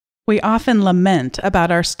We often lament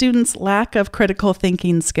about our students' lack of critical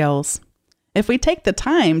thinking skills. If we take the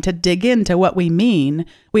time to dig into what we mean,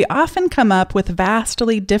 we often come up with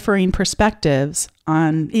vastly differing perspectives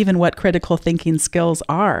on even what critical thinking skills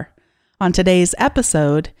are. On today's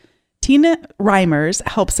episode, Tina Reimers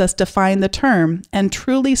helps us define the term and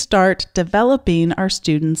truly start developing our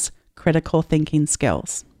students' critical thinking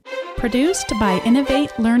skills. Produced by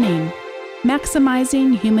Innovate Learning,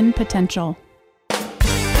 maximizing human potential.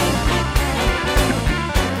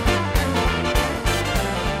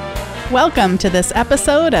 Welcome to this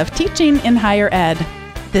episode of Teaching in Higher Ed.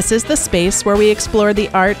 This is the space where we explore the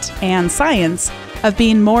art and science of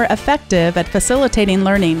being more effective at facilitating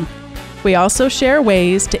learning. We also share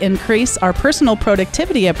ways to increase our personal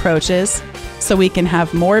productivity approaches so we can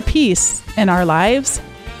have more peace in our lives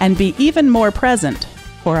and be even more present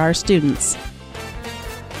for our students.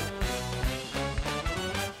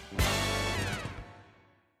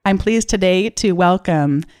 I'm pleased today to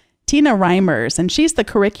welcome Tina Reimers, and she's the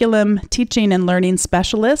Curriculum Teaching and Learning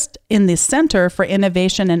Specialist in the Center for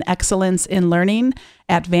Innovation and Excellence in Learning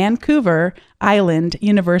at Vancouver Island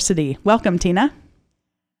University. Welcome, Tina.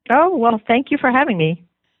 Oh, well, thank you for having me.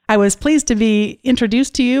 I was pleased to be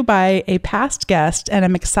introduced to you by a past guest, and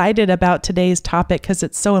I'm excited about today's topic because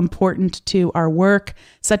it's so important to our work,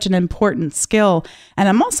 such an important skill. And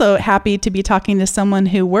I'm also happy to be talking to someone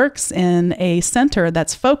who works in a center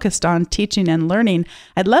that's focused on teaching and learning.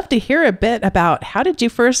 I'd love to hear a bit about how did you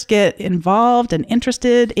first get involved and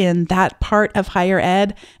interested in that part of higher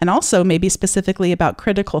ed, and also maybe specifically about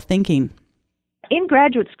critical thinking. In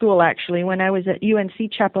graduate school, actually, when I was at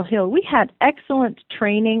UNC Chapel Hill, we had excellent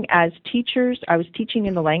training as teachers. I was teaching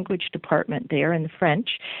in the language department there in the French.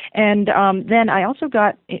 And then I also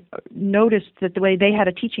noticed that the way they had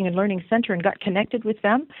a teaching and learning center and got connected with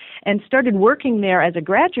them and started working there as a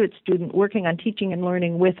graduate student, working on teaching and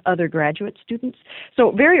learning with other graduate students.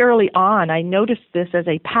 So very early on, I noticed this as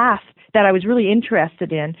a path that I was really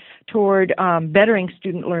interested in toward bettering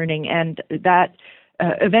student learning, and that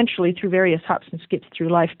eventually, through various hops and skips through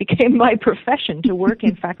life, became my profession to work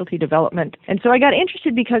in faculty development. And so I got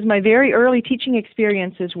interested because my very early teaching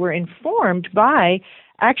experiences were informed by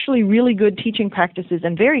actually really good teaching practices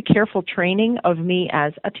and very careful training of me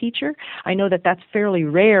as a teacher. I know that that's fairly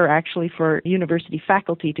rare, actually, for university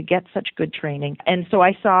faculty to get such good training. And so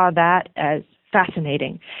I saw that as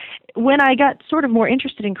fascinating. When I got sort of more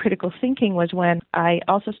interested in critical thinking was when I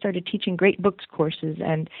also started teaching great books courses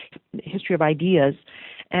and history of ideas,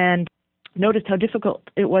 and noticed how difficult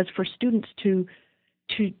it was for students to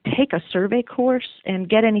take a survey course and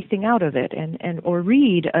get anything out of it, or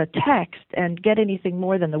read a text and get anything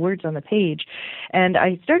more than the words on the page. And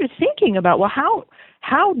I started thinking about, well,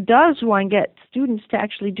 how does one get students to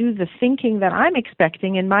actually do the thinking that I'm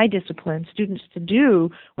expecting in my discipline students to do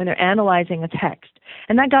when they're analyzing a text?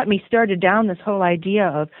 And that got me started down this whole idea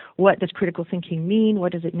of what does critical thinking mean?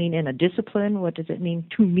 What does it mean in a discipline? What does it mean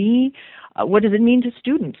to me? What does it mean to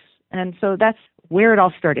students? And so that's where it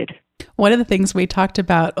all started. One of the things we talked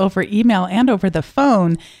about over email and over the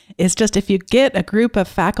phone is just if you get a group of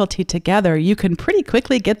faculty together, you can pretty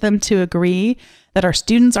quickly get them to agree that our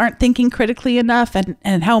students aren't thinking critically enough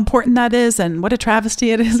and how important that is and what a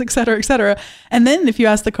travesty it is, et cetera, et cetera. And then if you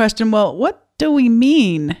ask the question, well, what do we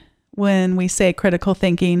mean when we say critical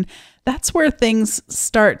thinking? That's where things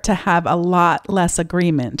start to have a lot less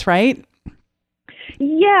agreement, right?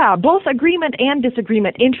 Yeah, both agreement and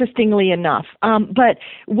disagreement, interestingly enough. But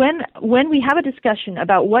when we have a discussion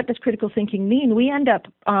about what does critical thinking mean, we end up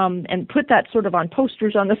and put that sort of on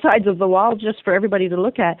posters on the sides of the wall just for everybody to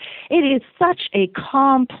look at. It is such a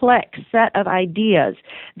complex set of ideas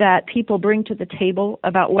that people bring to the table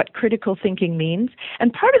about what critical thinking means.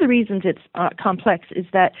 And part of the reasons it's complex is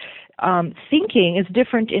that thinking is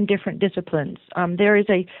different in different disciplines. There is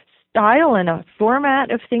a style and a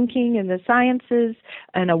format of thinking in the sciences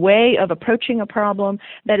and a way of approaching a problem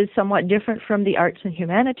that is somewhat different from the arts and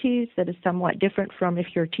humanities, that is somewhat different from if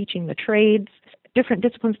you're teaching the trades. Different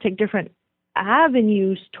disciplines take different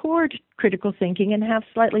avenues toward critical thinking and have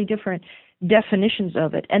slightly different definitions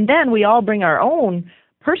of it. And then we all bring our own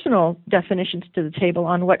personal definitions to the table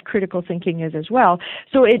on what critical thinking is as well.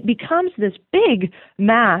 So it becomes this big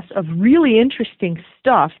mass of really interesting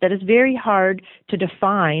stuff that is very hard to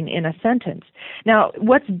define in a sentence. Now,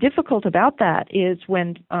 what's difficult about that is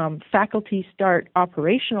when faculty start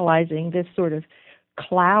operationalizing this sort of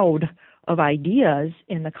cloud of ideas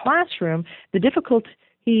in the classroom, the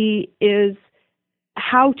difficulty is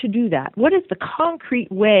how to do that. What is the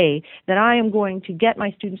concrete way that I am going to get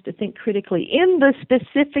my students to think critically in the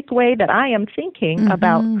specific way that I am thinking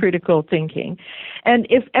about critical thinking? And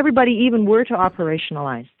if everybody even were to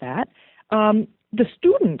operationalize that, the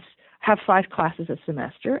students have 5 classes a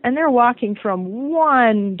semester, and they're walking from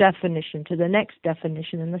one definition to the next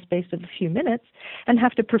definition in the space of a few minutes and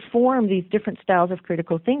have to perform these different styles of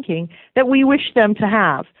critical thinking that we wish them to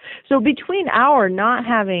have. So between our not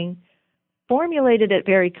having formulated it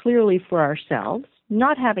very clearly for ourselves,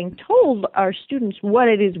 not having told our students what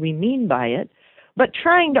it is we mean by it, but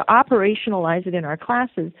trying to operationalize it in our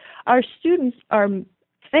classes, our students are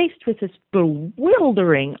faced with this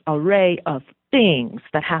bewildering array of things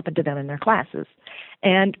that happen to them in their classes.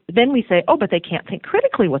 And then we say, oh, but they can't think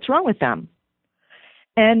critically. What's wrong with them?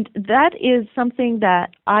 And that is something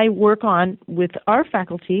that I work on with our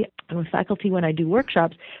faculty and with faculty when I do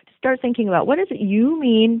workshops, to start thinking about what is it you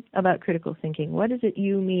mean about critical thinking? What is it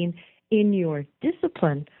you mean in your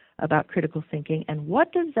discipline about critical thinking? And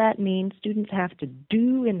what does that mean students have to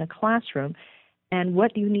do in the classroom? And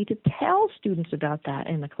what do you need to tell students about that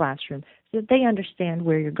in the classroom so that they understand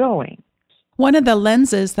where you're going? One of the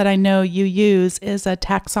lenses that I know you use is a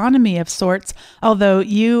taxonomy of sorts, although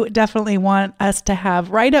you definitely want us to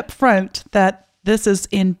have right up front that this is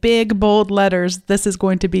in big, bold letters. This is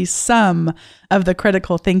going to be some of the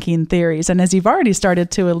critical thinking theories. And as you've already started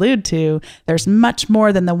to allude to, there's much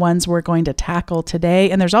more than the ones we're going to tackle today.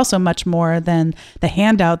 And there's also much more than the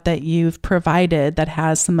handout that you've provided that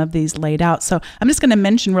has some of these laid out. So I'm just going to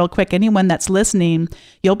mention real quick, anyone that's listening,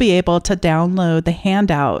 you'll be able to download the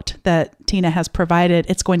handout that Tina has provided.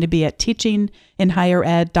 It's going to be at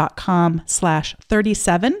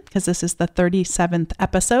teachinginhighered.com/37, because this is the 37th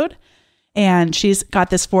episode. And she's got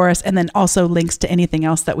this for us. And then also links to anything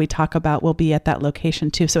else that we talk about will be at that location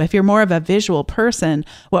too. So if you're more of a visual person,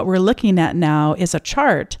 what we're looking at now is a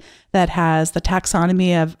chart that has the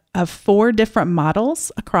taxonomy of 4 different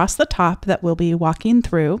models across the top that we'll be walking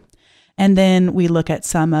through. And then we look at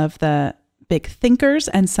some of the big thinkers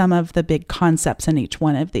and some of the big concepts in each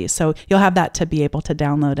one of these. So you'll have that to be able to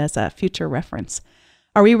download as a future reference.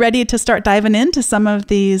 Are we ready to start diving into some of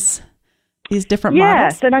these different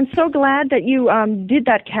models? Yes, and I'm so glad that you did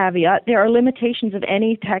that caveat. There are limitations of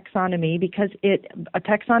any taxonomy because a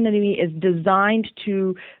taxonomy is designed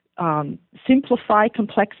to simplify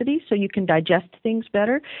complexity so you can digest things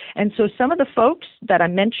better. And so some of the folks that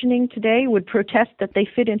I'm mentioning today would protest that they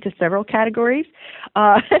fit into several categories.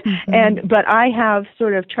 But I have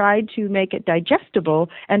sort of tried to make it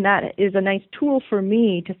digestible, and that is a nice tool for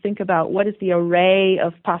me to think about what is the array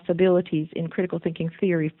of possibilities in critical thinking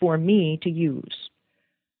theory for me to use.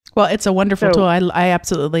 Well, it's a wonderful tool. I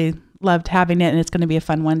absolutely loved having it, and it's going to be a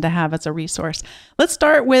fun one to have as a resource. Let's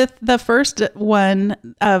start with the first one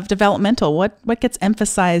of developmental. What gets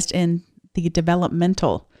emphasized in the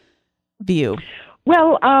developmental view?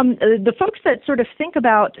 Well, the folks that sort of think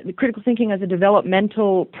about critical thinking as a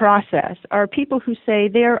developmental process are people who say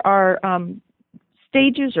there are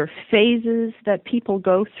stages or phases that people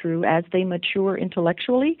go through as they mature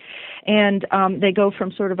intellectually, and they go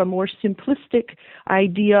from sort of a more simplistic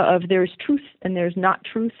idea of there's truth and there's not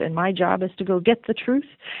truth, and my job is to go get the truth,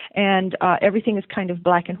 and everything is kind of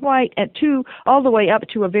black and white, and all the way up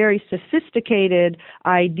to a very sophisticated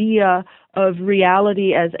idea of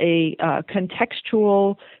reality as a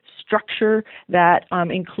contextual structure that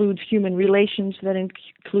includes human relations, that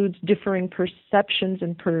includes differing perceptions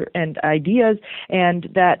and ideas, and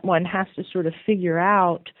that one has to sort of figure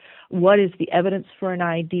out what is the evidence for an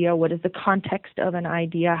idea, what is the context of an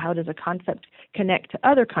idea, how does a concept connect to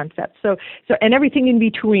other concepts, so and everything in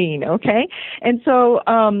between, okay? And so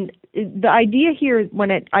the idea here,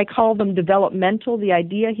 I call them developmental, the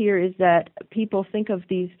idea here is that people think of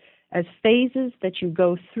these as phases that you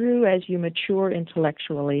go through as you mature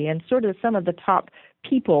intellectually. And sort of some of the top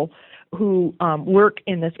people who work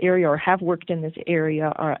in this area or have worked in this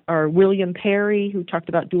area are William Perry, who talked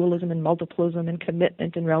about dualism and multiplism and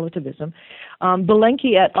commitment and relativism.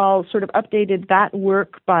 Belenky et al. Sort of updated that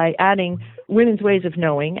work by adding women's ways of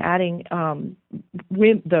knowing, adding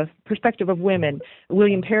the perspective of women.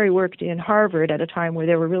 William Perry worked in Harvard at a time where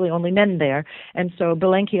there were really only men there, and so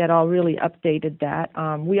Belenky et al. Really updated that.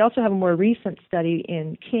 We also have a more recent study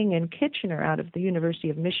in King and Kitchener out of the University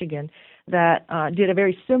of Michigan that did a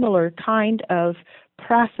very similar kind of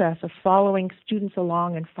process of following students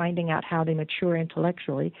along and finding out how they mature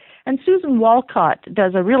intellectually. And Susan Walcott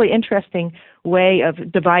does a really interesting way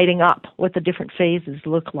of dividing up what the different phases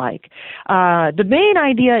look like. The main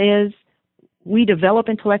idea is we develop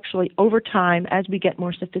intellectually over time as we get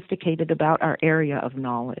more sophisticated about our area of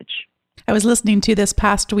knowledge. I was listening to this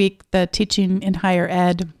past week, the Teaching in Higher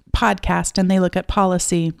Ed podcast, and they look at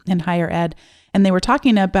policy in higher ed. And they were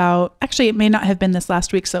talking about, actually, it may not have been this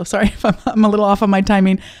last week, so sorry if I'm a little off on my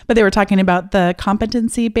timing, but they were talking about the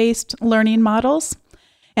competency-based learning models.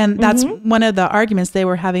 And that's one of the arguments. They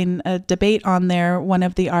were having a debate on there. One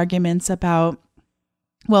of the arguments about,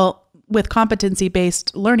 well, with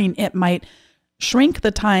competency-based learning, it might shrink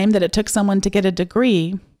the time that it took someone to get a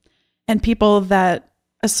degree. And people that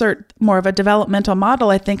assert more of a developmental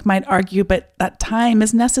model, I think, might argue, but that time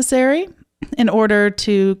is necessary in order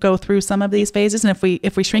to go through some of these phases. And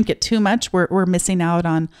if we shrink it too much, we're missing out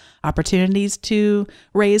on opportunities to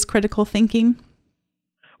raise critical thinking.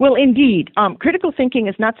 Well, indeed, critical thinking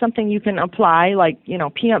is not something you can apply like,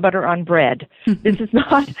 peanut butter on bread. This is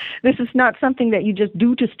not something that you just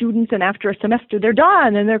do to students and after a semester they're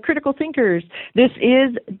done and they're critical thinkers. This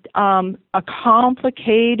is a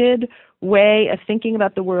complicated way of thinking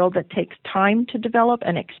about the world that takes time to develop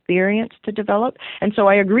and experience to develop. And so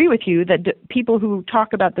I agree with you that people who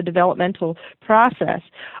talk about the developmental process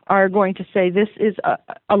are going to say this is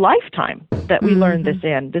a lifetime that we learn this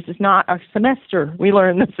in. This is not a semester we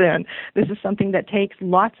learn this in. This is something that takes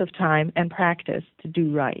lots of time and practice to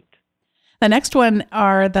do right. The next one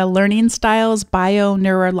are the learning styles,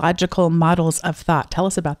 bio-neurological models of thought. Tell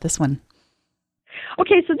us about this one.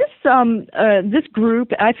 Okay, so this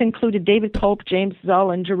group, I've included David Culp, James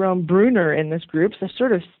Zull, and Jerome Bruner in this group. It's a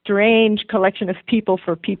sort of strange collection of people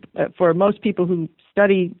for most people who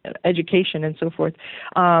study education and so forth.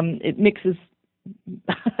 It mixes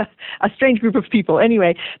a strange group of people.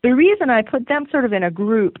 Anyway, the reason I put them sort of in a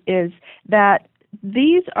group is that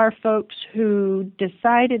these are folks who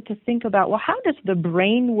decided to think about, well, how does the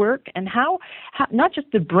brain work, and how not just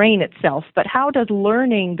the brain itself, but how does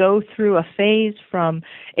learning go through a phase from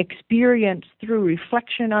experience through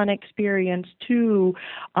reflection on experience to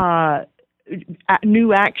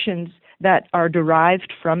new actions that are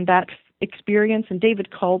derived from that experience. And David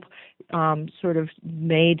Culp sort of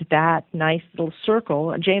made that nice little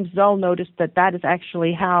circle. James Zull noticed that that is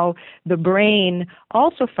actually how the brain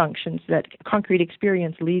also functions, that concrete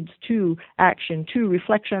experience leads to action, to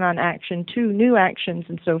reflection on action, to new actions,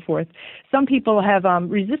 and so forth. Some people have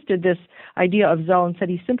resisted this idea of Zull and said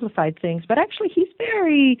he simplified things, but actually he's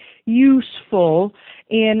very useful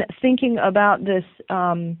in thinking about this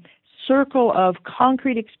circle of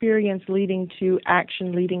concrete experience leading to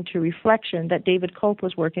action, leading to reflection that David Culp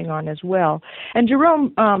was working on as well. And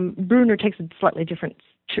Jerome Bruner takes a slightly different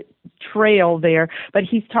trail there, but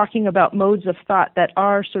he's talking about modes of thought that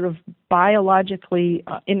are sort of biologically,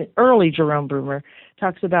 in early Jerome Bruner,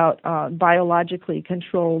 talks about biologically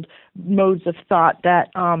controlled modes of thought that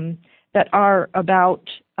are about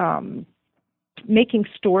making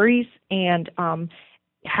stories and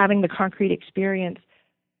having the concrete experience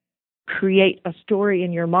create a story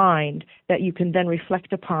in your mind that you can then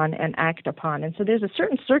reflect upon and act upon. And so there's a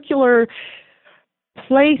certain circular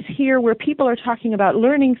place here where people are talking about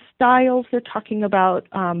learning styles. They're talking about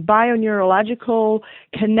bioneurological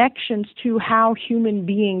connections to how human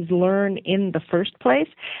beings learn in the first place.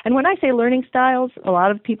 And when I say learning styles, a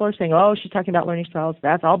lot of people are saying, oh, she's talking about learning styles.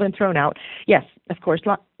 That's all been thrown out. Yes, of course,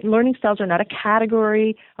 learning styles are not a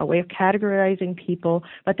category, a way of categorizing people,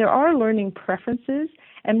 but there are learning preferences.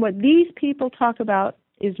 And what these people talk about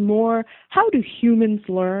is more, how do humans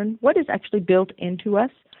learn? What is actually built into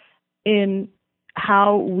us in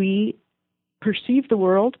how we perceive the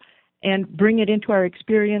world and bring it into our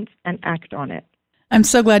experience and act on it. I'm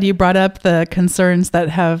so glad you brought up the concerns that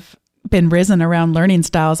have been risen around learning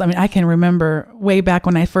styles. I mean, I can remember way back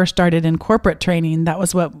when I first started in corporate training, that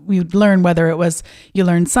was what we'd learn, whether it was you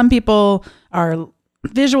learn some people are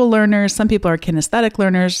visual learners, some people are kinesthetic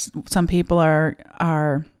learners, some people are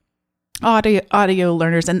audio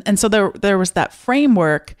learners. And so there was that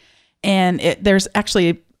framework, and there's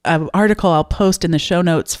actually an article I'll post in the show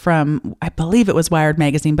notes from, I believe it was Wired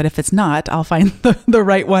Magazine, but if it's not, I'll find the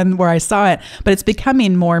right one where I saw it. But it's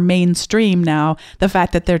becoming more mainstream now, the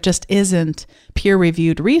fact that there just isn't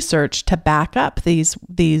peer-reviewed research to back up these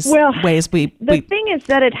ways we... The thing is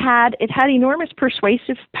that it had enormous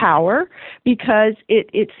persuasive power because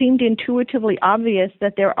it seemed intuitively obvious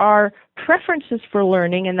that there are preferences for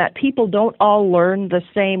learning and that people don't all learn the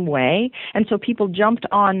same way. And so people jumped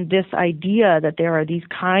on this idea that there are these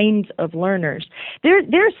kinds of learners.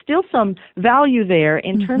 There's still some value there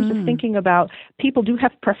in terms of thinking about people do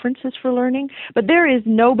have preferences for learning, but there is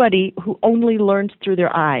nobody who only learns through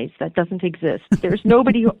their eyes. That doesn't exist. There's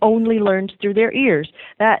nobody who only learns through their ears.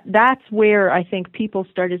 That's where I think people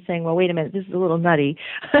started saying, well, wait a minute, this is a little nutty.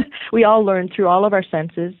 We all learn through all of our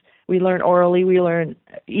senses. We learn orally, we learn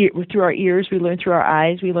through our ears, we learn through our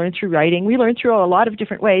eyes, we learn through writing, we learn through a lot of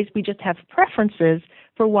different ways. We just have preferences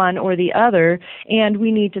for one or the other, and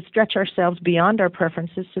we need to stretch ourselves beyond our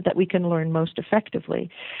preferences so that we can learn most effectively.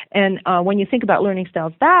 And when you think about learning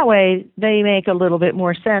styles that way, they make a little bit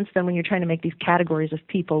more sense than when you're trying to make these categories of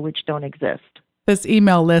people which don't exist. This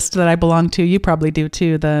email list that I belong to, you probably do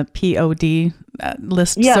too, the POD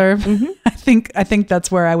listserv. Mm-hmm. I think that's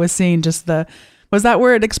where I was seeing just was that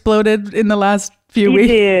where it exploded in the last few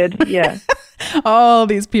weeks? It did, yeah. All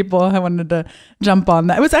these people, I wanted to jump on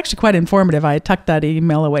that. It was actually quite informative. I tucked that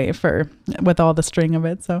email away with all the string of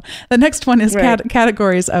it. So the next one is right.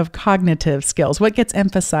 Categories of cognitive skills. What gets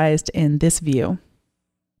emphasized in this view?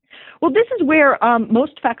 Well, this is where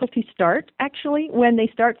most faculty start, actually. When they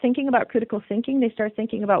start thinking about critical thinking, they start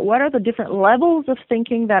thinking about what are the different levels of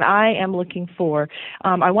thinking that I am looking for.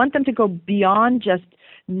 I want them to go beyond just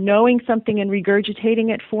knowing something and regurgitating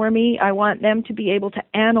it for me. I want them to be able to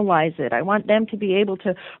analyze it. I want them to be able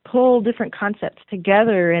to pull different concepts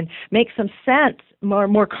together and make some sense,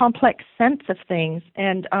 more complex sense of things.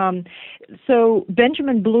 And so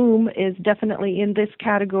Benjamin Bloom is definitely in this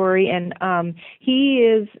category, and he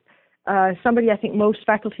is somebody I think most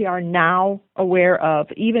faculty are now aware of.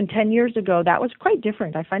 Even 10 years ago, that was quite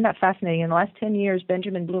different. I find that fascinating. In the last 10 years,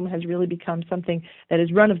 Benjamin Bloom has really become something that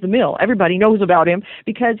is run-of-the-mill. Everybody knows about him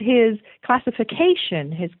because his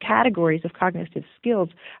classification, his categories of cognitive skills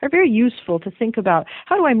are very useful to think about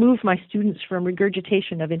how do I move my students from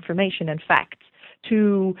regurgitation of information and facts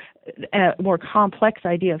to a more complex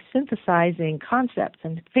idea of synthesizing concepts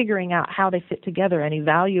and figuring out how they fit together and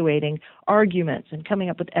evaluating arguments and coming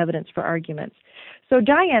up with evidence for arguments. So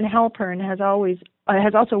Diane Halpern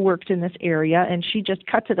has also worked in this area, and she just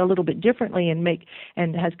cuts it a little bit differently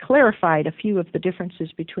and has clarified a few of the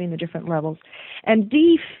differences between the different levels. And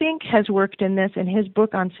D. Fink has worked in this in his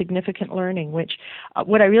book on significant learning, which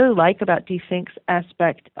what I really like about D. Fink's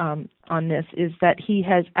aspect on this is that he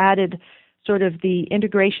has added sort of the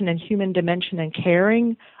integration and human dimension and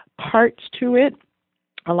caring parts to it.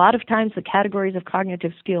 A lot of times the categories of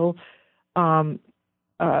cognitive skill club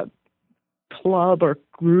or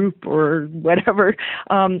group or whatever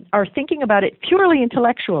are thinking about it purely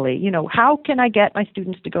intellectually. You know, how can I get my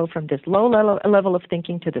students to go from this low level of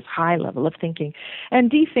thinking to this high level of thinking? And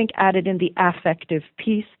D. Fink added in the affective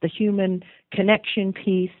piece, the human connection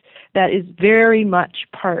piece, that is very much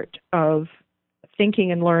part of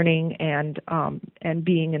thinking and learning and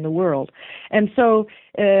being in the world. And so,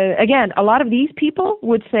 again, a lot of these people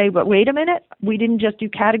would say, but wait a minute, we didn't just do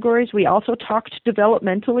categories, we also talked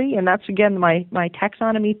developmentally, and that's, again, my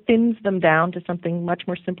taxonomy thins them down to something much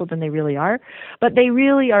more simple than they really are. But they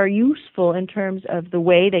really are useful in terms of the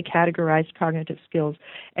way they categorize cognitive skills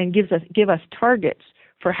and give us targets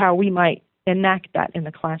for how we might enact that in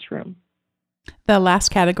the classroom. The last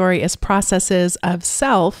category is processes of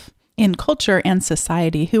self in culture and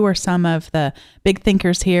society. Who are some of the big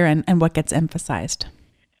thinkers here, and what gets emphasized?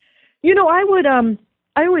 You know,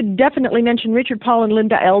 I would definitely mention Richard Paul and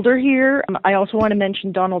Linda Elder here. I also want to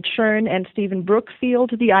mention Donald Shern and Stephen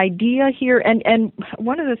Brookfield. The idea here, and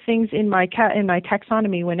one of the things in my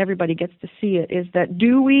taxonomy when everybody gets to see it, is that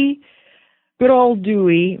good old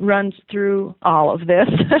Dewey runs through all of this,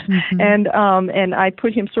 mm-hmm. and I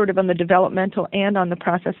put him sort of on the developmental and on the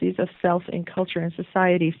processes of self in culture and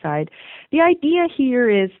society side. The idea here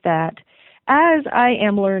is that as I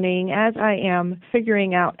am learning, as I am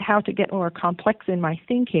figuring out how to get more complex in my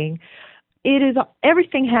thinking,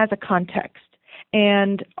 everything has a context,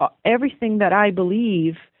 and everything that I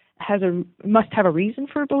believe must have a reason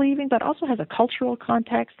for believing, but also has a cultural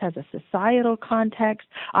context, has a societal context.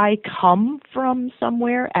 I come from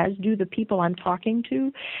somewhere, as do the people I'm talking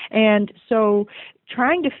to. And so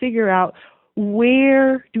trying to figure out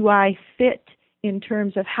where do I fit in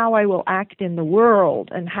terms of how I will act in the world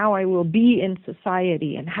and how I will be in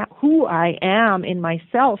society and who I am in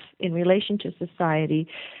myself in relation to society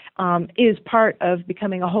is part of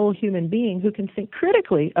becoming a whole human being who can think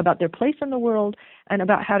critically about their place in the world and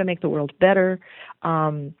about how to make the world better.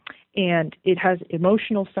 And it has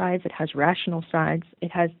emotional sides, it has rational sides,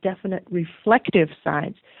 it has definite reflective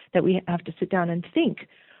sides that we have to sit down and think.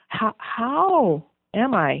 How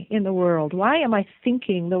am I in the world? Why am I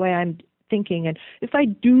thinking the way I'm thinking? And if I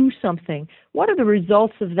do something, what are the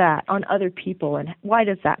results of that on other people, and why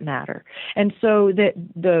does that matter? And so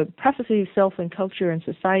the Processes of Self and Culture and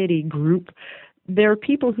Society group, there are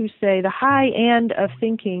people who say the high end of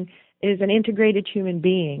thinking is an integrated human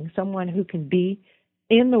being, someone who can be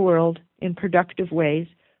in the world in productive ways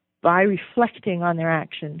by reflecting on their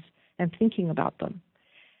actions and thinking about them.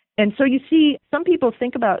 And so you see, some people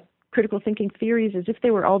think about critical thinking theories as if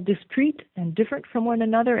they were all discrete and different from one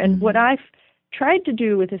another. And what I've tried to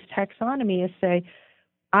do with this taxonomy is say,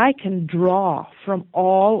 I can draw from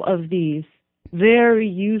all of these very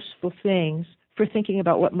useful things for thinking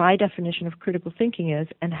about what my definition of critical thinking is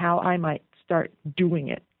and how I might start doing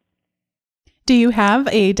it. Do you have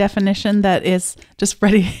a definition that is just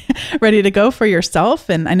ready to go for yourself?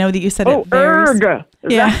 And I know that you said it varies. Erg.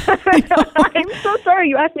 Yeah. I'm so sorry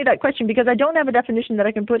you asked me that question because I don't have a definition that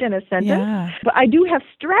I can put in a sentence. Yeah. But I do have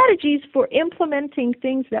strategies for implementing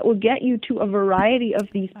things that will get you to a variety of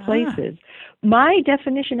these places. My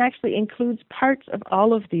definition actually includes parts of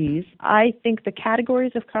all of these. I think the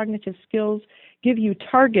categories of cognitive skills give you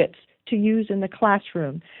targets to use in the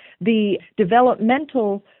classroom. The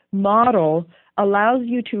developmental model allows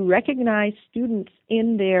you to recognize students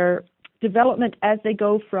in their development as they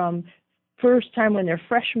go from first time when they're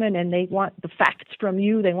freshmen and they want the facts from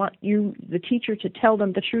you, they want you, the teacher, to tell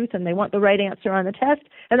them the truth, and they want the right answer on the test,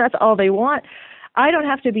 and that's all they want. I don't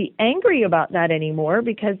have to be angry about that anymore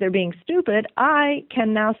because they're being stupid. I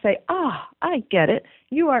can now say, I get it.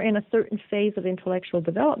 You are in a certain phase of intellectual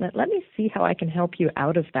development. Let me see how I can help you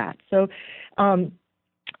out of that. So,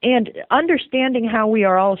 and understanding how we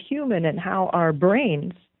are all human and how our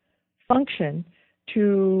brains function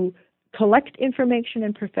to collect information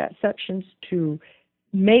and perceptions, to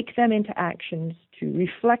make them into actions, to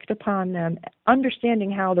reflect upon them, understanding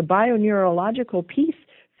how the bioneurological piece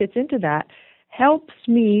fits into that, helps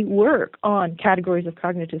me work on categories of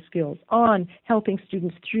cognitive skills, on helping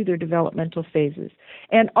students through their developmental phases.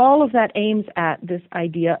 And all of that aims at this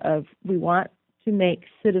idea of we want to make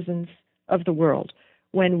citizens of the world.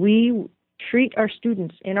 When we treat our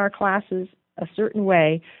students in our classes a certain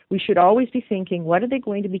way, we should always be thinking, what are they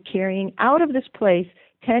going to be carrying out of this place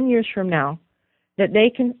 10 years from now that they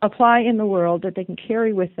can apply in the world, that they can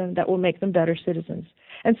carry with them, that will make them better citizens?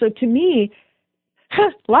 And so to me,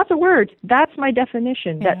 lots of words, that's my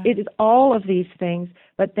definition, that it is all of these things,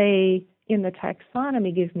 but they, in the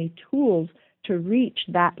taxonomy, give me tools to reach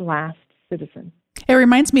that last citizen. It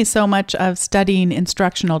reminds me so much of studying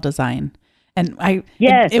instructional design. And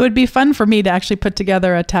Yes. it would be fun for me to actually put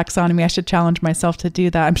together a taxonomy. I should challenge myself to do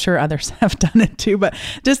that. I'm sure others have done it too, but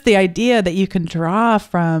just the idea that you can draw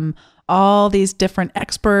from all these different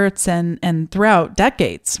experts and throughout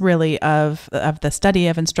decades really of the study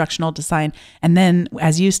of instructional design. And then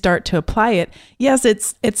as you start to apply it, yes,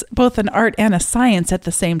 it's both an art and a science at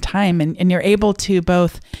the same time. And you're able to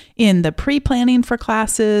both in the pre-planning for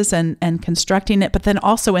classes and constructing it, but then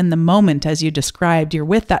also in the moment, as you described, you're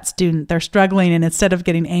with that student, they're struggling, and instead of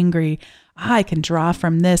getting angry, I can draw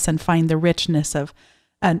from this and find the richness of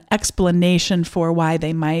an explanation for why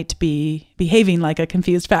they might be behaving like a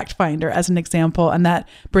confused fact finder, as an example, and that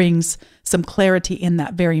brings some clarity in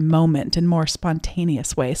that very moment in more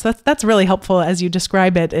spontaneous way. So that's really helpful as you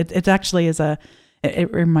describe it. It actually is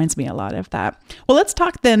it reminds me a lot of that. Well, let's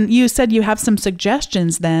talk then. You said you have some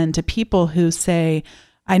suggestions then to people who say,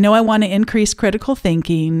 I know I want to increase critical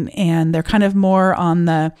thinking, and they're kind of more on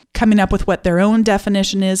the coming up with what their own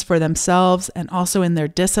definition is for themselves, and also in their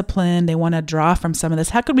discipline, they want to draw from some of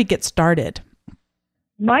this. How could we get started?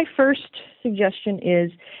 My first suggestion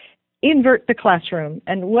is invert the classroom.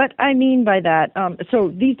 And what I mean by that,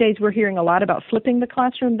 so these days we're hearing a lot about flipping the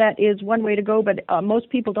classroom. That is one way to go, but most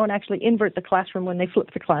people don't actually invert the classroom when they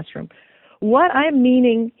flip the classroom. What I'm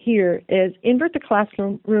meaning here is invert the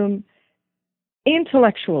classroom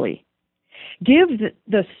intellectually. Give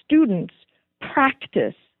the students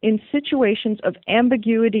practice in situations of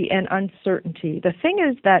ambiguity and uncertainty. The thing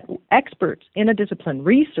is that experts in a discipline,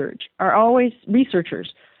 researchers, are always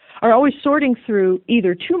sorting through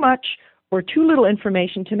either too much or too little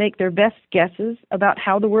information to make their best guesses about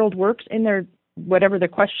how the world works in their whatever the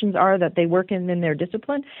questions are that they work in their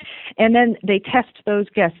discipline, and then they test those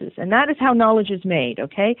guesses. And that is how knowledge is made,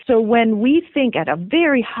 okay? So when we think at a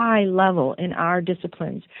very high level in our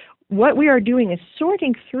disciplines, what we are doing is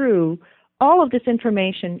sorting through all of this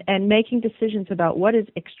information and making decisions about what is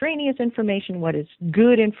extraneous information, what is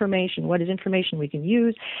good information, what is information we can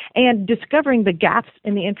use, and discovering the gaps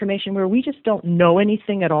in the information where we just don't know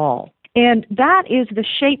anything at all. And that is the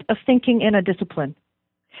shape of thinking in a discipline.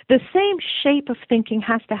 The same shape of thinking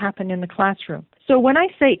has to happen in the classroom. So when I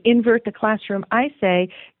say invert the classroom, I say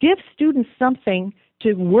give students something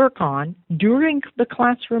to work on during the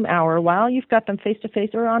classroom hour while you've got them face-to-face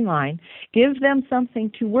or online. Give them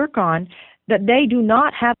something to work on that they do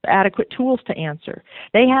not have adequate tools to answer.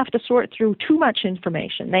 They have to sort through too much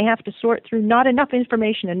information. They have to sort through not enough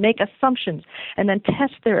information and make assumptions and then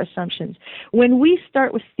test their assumptions. When we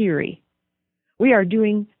start with theory, we are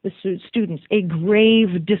doing the students a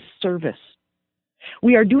grave disservice.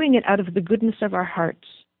 We are doing it out of the goodness of our hearts.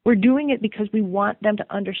 We're doing it because we want them to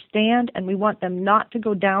understand, and we want them not to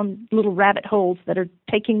go down little rabbit holes that are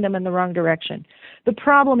taking them in the wrong direction. The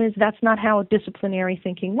problem is that's not how disciplinary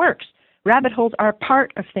thinking works. Rabbit holes are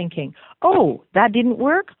part of thinking. Oh, that didn't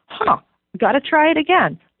work? Got to try it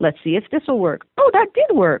again. Let's see if this will work. Oh, that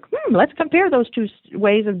did work. Let's compare those two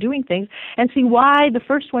ways of doing things and see why the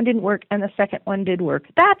first one didn't work and the second one did work.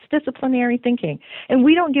 That's disciplinary thinking. And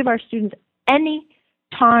we don't give our students any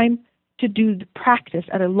time to do the practice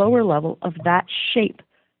at a lower level of that shape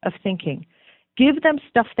of thinking. Give them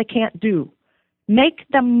stuff they can't do. Make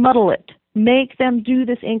them muddle it. Make them do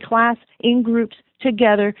this in class, in groups,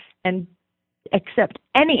 together, and accept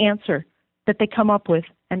any answer that they come up with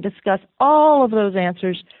and discuss all of those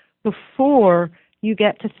answers before you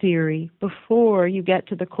get to theory, before you get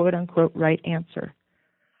to the quote-unquote right answer.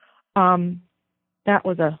 That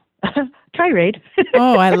was a tirade.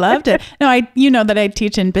 Oh, I loved it. No, you know that I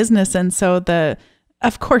teach in business, and so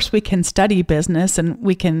of course we can study business and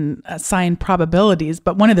we can assign probabilities,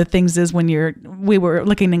 but one of the things is we were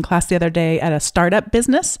looking in class the other day at a startup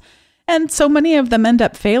business, and so many of them end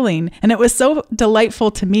up failing. And it was so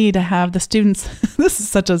delightful to me to have the students, this is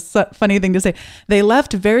such a funny thing to say, they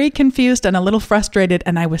left very confused and a little frustrated,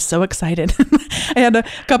 and I was so excited. I had a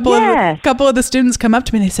couple of the students come up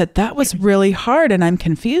to me and they said, that was really hard and I'm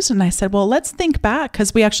confused. And I said, well, let's think back,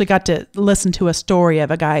 because we actually got to listen to a story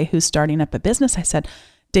of a guy who's starting up a business. I said,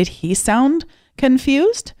 did he sound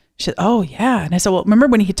confused? She said, oh, yeah. And I said, well, remember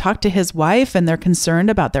when he talked to his wife and they're concerned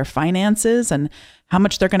about their finances and how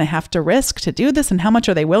much they're going to have to risk to do this and how much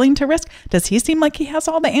are they willing to risk? Does he seem like he has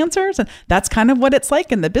all the answers? And that's kind of what it's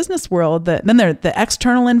like in the business world. Then the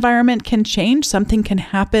external environment can change. Something can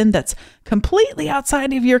happen that's completely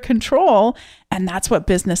outside of your control. And that's what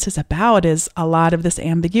business is about, is a lot of this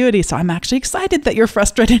ambiguity. So I'm actually excited that you're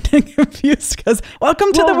frustrated and confused, because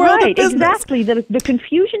welcome to the world of business. Exactly. The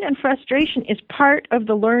confusion and frustration is part of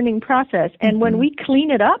the learning process. And when we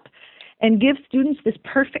clean it up and give students this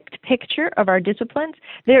perfect picture of our disciplines,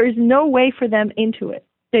 there is no way for them into it.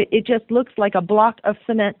 It just looks like a block of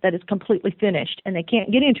cement that is completely finished, and they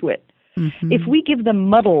can't get into it. Mm-hmm. If we give them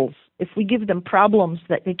muddles, if we give them problems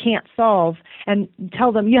that they can't solve and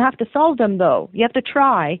tell them, you have to solve them though, you have to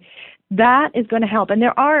try, that is going to help. And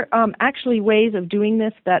there are actually ways of doing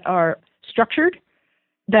this that are structured,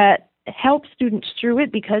 that help students through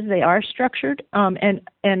it because they are structured.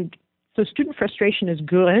 And so student frustration is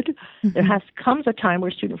good. Mm-hmm. There comes a time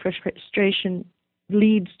where student frustration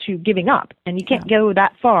leads to giving up, and you can't go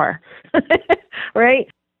that far, right?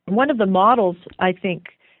 One of the models, I think,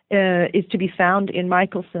 is to be found in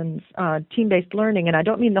Michelson's team-based learning, and I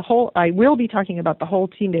don't mean the whole, I will be talking about the whole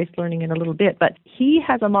team-based learning in a little bit, but he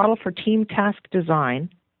has a model for team task design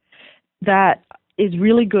that is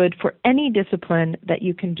really good for any discipline that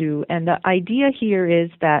you can do. And the idea here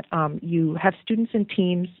is that you have students in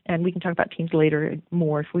teams, and we can talk about teams later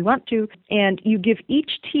more if we want to, and you give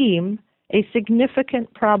each team a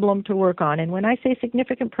significant problem to work on. And when I say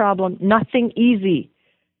significant problem, nothing easy,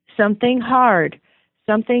 something hard,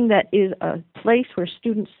 something that is a place where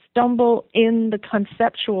students stumble in the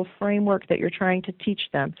conceptual framework that you're trying to teach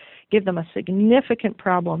them. Give them a significant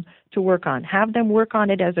problem to work on. Have them work on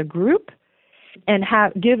it as a group, and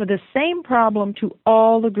give the same problem to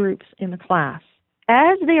all the groups in the class.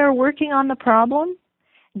 As they are working on the problem,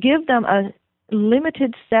 give them a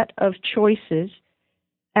limited set of choices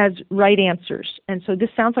as right answers. And so this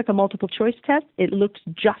sounds like a multiple choice test. It looks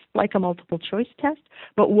just like a multiple choice test.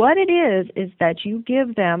 But what it is that you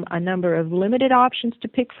give them a number of limited options to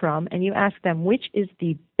pick from, and you ask them which is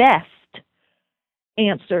the best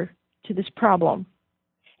answer to this problem.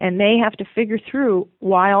 And they have to figure through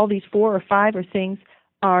why all these 4 or 5 or things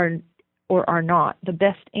are or are not the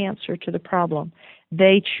best answer to the problem.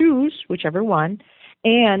 They choose whichever one,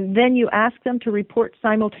 and then you ask them to report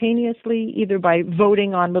simultaneously, either by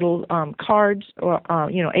voting on little cards or,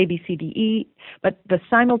 A, B, C, D, E. But the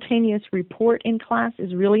simultaneous report in class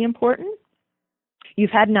is really important. You've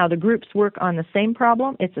had now the groups work on the same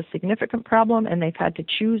problem. It's a significant problem, and they've had to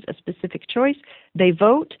choose a specific choice. They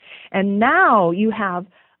vote, and now you have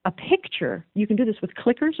a picture. You can do this with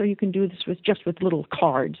clickers, or you can do this just with little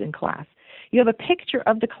cards in class. You have a picture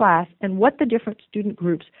of the class and what the different student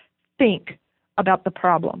groups think about the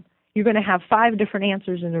problem. You're going to have 5 different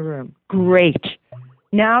answers in the room. Great.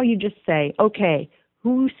 Now you just say, okay,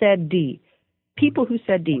 who said D? People who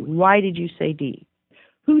said D, why did you say D?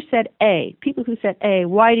 Who said A? People who said A,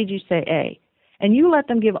 why did you say A? And you let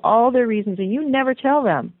them give all their reasons, and you never tell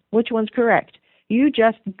them which one's correct. You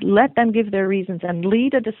just let them give their reasons and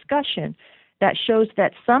lead a discussion that shows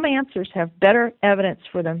that some answers have better evidence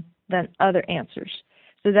for them than other answers,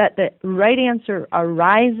 so that the right answer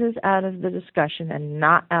arises out of the discussion and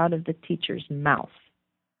not out of the teacher's mouth.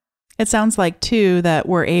 It sounds like, too, that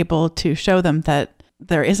we're able to show them that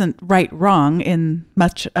there isn't right wrong in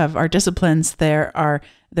much of our disciplines.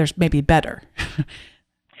 There's maybe better.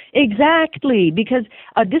 Exactly, because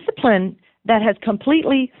a discipline that has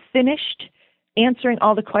completely finished answering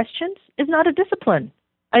all the questions is not a discipline.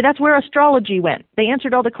 That's where astrology went. They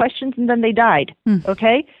answered all the questions and then they died.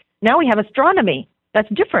 Okay? Now we have astronomy. That's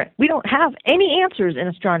different. We don't have any answers in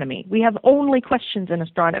astronomy. We have only questions in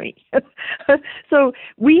astronomy. So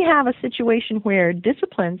we have a situation where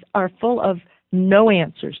disciplines are full of no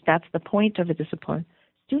answers. That's the point of a discipline.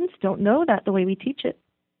 Students don't know that the way we teach it.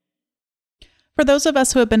 For those of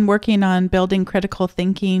us who have been working on building critical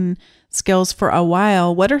thinking skills for a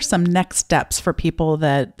while, what are some next steps for people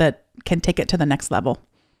that can take it to the next level?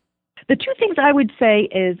 The two things I would say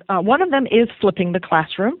is one of them is flipping the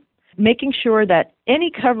classroom, making sure that any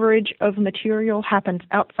coverage of material happens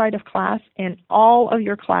outside of class and all of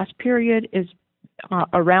your class period is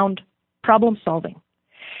around problem solving.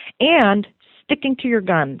 And sticking to your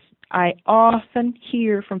guns. I often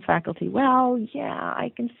hear from faculty, well, yeah, I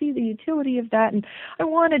can see the utility of that, and I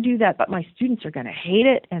want to do that, but my students are going to hate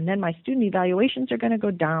it, and then my student evaluations are going to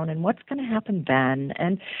go down, and what's going to happen then?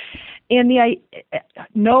 And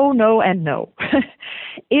no, and no.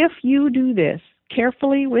 If you do this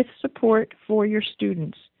carefully with support for your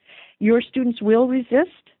students will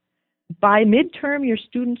resist. By midterm, your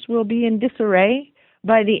students will be in disarray.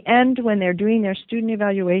 By the end, when they're doing their student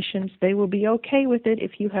evaluations, they will be okay with it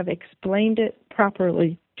if you have explained it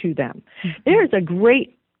properly to them. There's a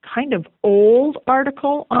great kind of old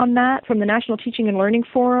article on that from the National Teaching and Learning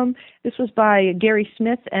Forum. This was by Gary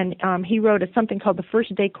Smith, and he wrote something called The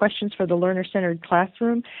First Day Questions for the Learner-Centered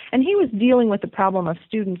Classroom. And he was dealing with the problem of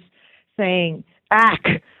students saying,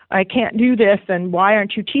 I can't do this, and why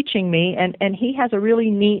aren't you teaching me? And he has a really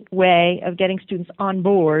neat way of getting students on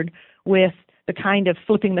board with the kind of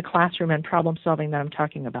flipping the classroom and problem solving that I'm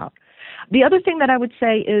talking about. The other thing that I would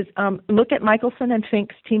say is look at Michelson and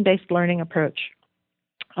Fink's team-based learning approach.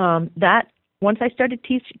 That once I started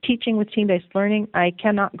teaching with team-based learning, I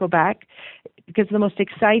cannot go back, because the most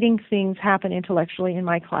exciting things happen intellectually in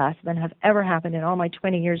my class than have ever happened in all my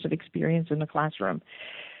 20 years of experience in the classroom.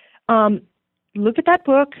 Look at that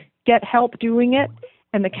book, get help doing it,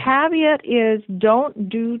 and the caveat is don't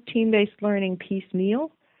do team-based learning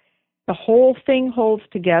piecemeal. The whole thing holds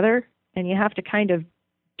together, and you have to kind of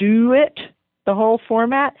do it, the whole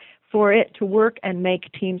format, for it to work and make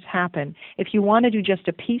teams happen. If you want to do just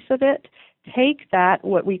a piece of it, take that,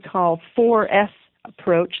 what we call 4S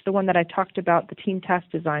approach, the one that I talked about, the team task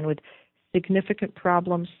design with significant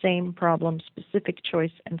problems, same problems, specific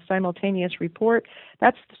choice, and simultaneous report.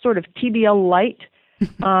 That's the sort of TBL light.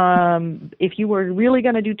 If you were really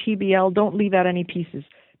going to do TBL, don't leave out any pieces,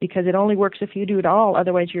 because it only works if you do it all.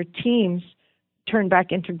 Otherwise, your teams turn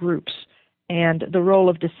back into groups, and the role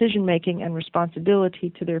of decision-making and responsibility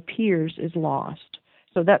to their peers is lost.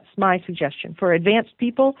 So that's my suggestion. For advanced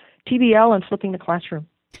people, TBL and flipping the classroom.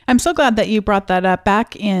 I'm so glad that you brought that up.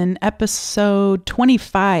 Back in episode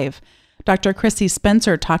 25, Dr. Chrissy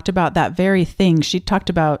Spencer talked about that very thing. She talked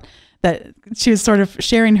about that she was sort of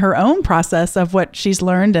sharing her own process of what she's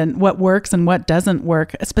learned and what works and what doesn't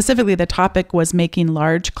work. Specifically, the topic was making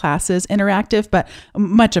large classes interactive, but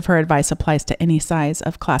much of her advice applies to any size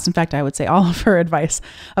of class. In fact, I would say all of her advice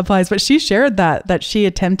applies, but she shared that she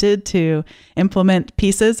attempted to implement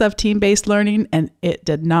pieces of team-based learning and it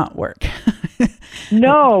did not work.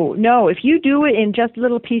 No. If you do it in just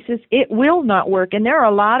little pieces, it will not work. And there are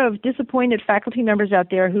a lot of disappointed faculty members out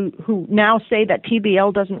there who now say that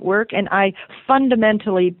TBL doesn't work, and I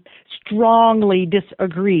fundamentally, strongly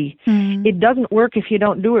disagree. It doesn't work if you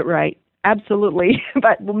don't do it right. Absolutely.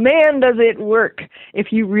 But man, does it work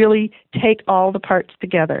if you really take all the parts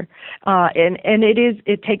together. And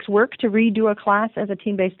it takes work to redo a class as a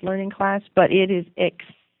team-based learning class, but it is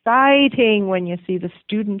exciting when you see the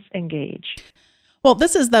students engage. Well,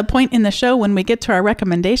 this is the point in the show when we get to our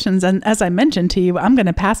recommendations. And as I mentioned to you, I'm going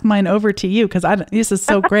to pass mine over to you because this is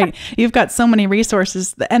so great. You've got so many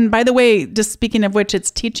resources. And by the way, just speaking of which,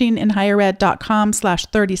 it's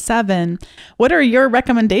teachinginhighered.com/37. What are your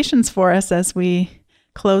recommendations for us as we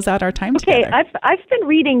close out our time together? Okay, I've been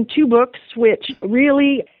reading two books which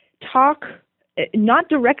really talk not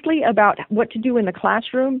directly about what to do in the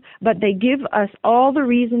classroom, but they give us all the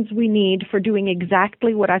reasons we need for doing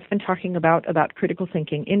exactly what I've been talking about critical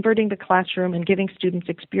thinking, inverting the classroom and giving students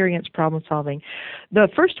experience problem solving. The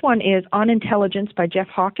first one is On Intelligence by Jeff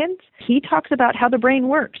Hawkins. He talks about how the brain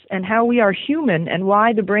works and how we are human and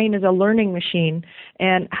why the brain is a learning machine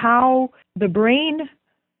and how the brain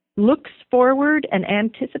looks forward and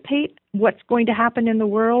anticipates what's going to happen in the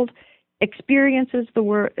world, experiences the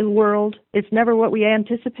world. It's never what we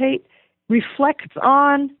anticipate, reflects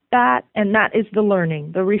on that, and that is the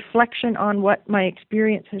learning, the reflection on what my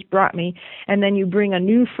experience has brought me, and then you bring a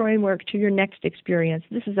new framework to your next experience.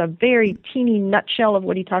 This is a very teeny nutshell of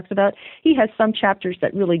what he talks about. He has some chapters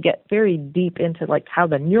that really get very deep into like how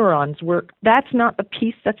the neurons work. That's not the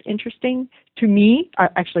piece that's interesting to me.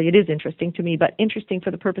 Actually, it is interesting to me, but interesting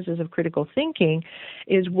for the purposes of critical thinking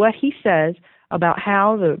is what he says about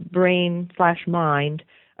how the brain/mind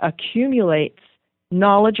accumulates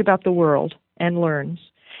knowledge about the world and learns.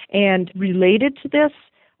 And related to this,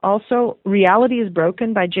 also, Reality is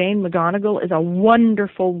Broken by Jane McGonigal is a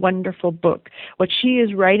wonderful, wonderful book. What she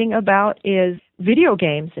is writing about is video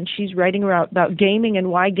games, and she's writing about gaming and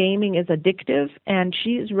why gaming is addictive, and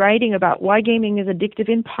she's writing about why gaming is addictive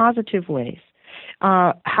in positive ways.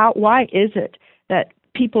 Why is it that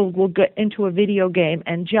people will get into a video game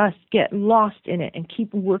and just get lost in it and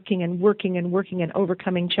keep working and working and working and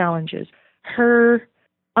overcoming challenges? Her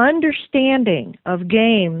understanding of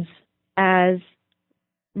games as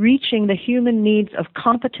reaching the human needs of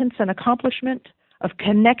competence and accomplishment, of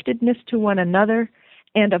connectedness to one another,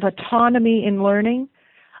 and of autonomy in learning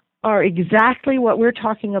are exactly what we're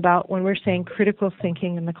talking about when we're saying critical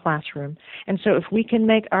thinking in the classroom. And so if we can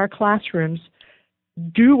make our classrooms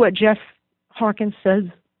do what Jeff Hawkins says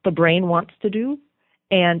the brain wants to do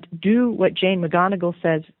and do what Jane McGonigal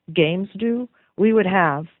says games do, we would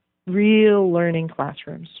have real learning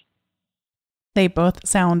classrooms. They both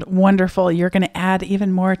sound wonderful. You're going to add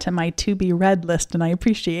even more to my to be read list, and I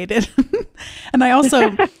appreciate it. And I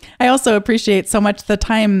also appreciate so much the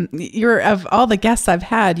time of all the guests I've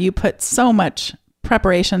had, you put so much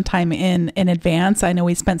preparation time in advance. I know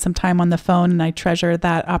we spent some time on the phone, and I treasure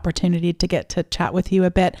that opportunity to get to chat with you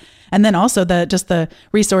a bit. And then also the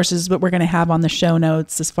resources that we're going to have on the show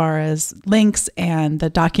notes as far as links and the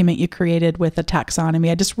document you created with the taxonomy.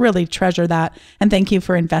 I just really treasure that. And thank you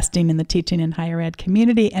for investing in the teaching in higher ed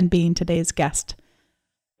community and being today's guest.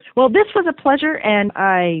 Well, this was a pleasure, and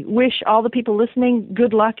I wish all the people listening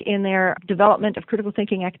good luck in their development of critical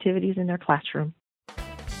thinking activities in their classroom.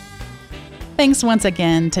 Thanks once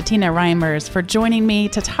again to Tina Reimers for joining me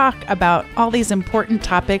to talk about all these important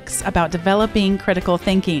topics about developing critical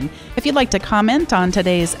thinking. If you'd like to comment on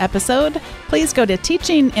today's episode, please go to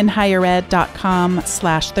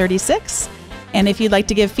teachinginhighered.com/36. And if you'd like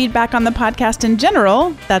to give feedback on the podcast in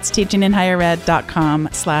general, that's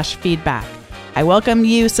teachinginhighered.com/feedback. I welcome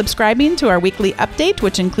you subscribing to our weekly update,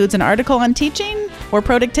 which includes an article on teaching or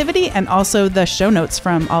productivity and also the show notes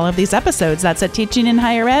from all of these episodes. That's at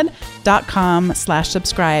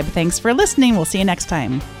teachinginhighered.com/subscribe. Thanks for listening. We'll see you next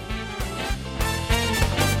time.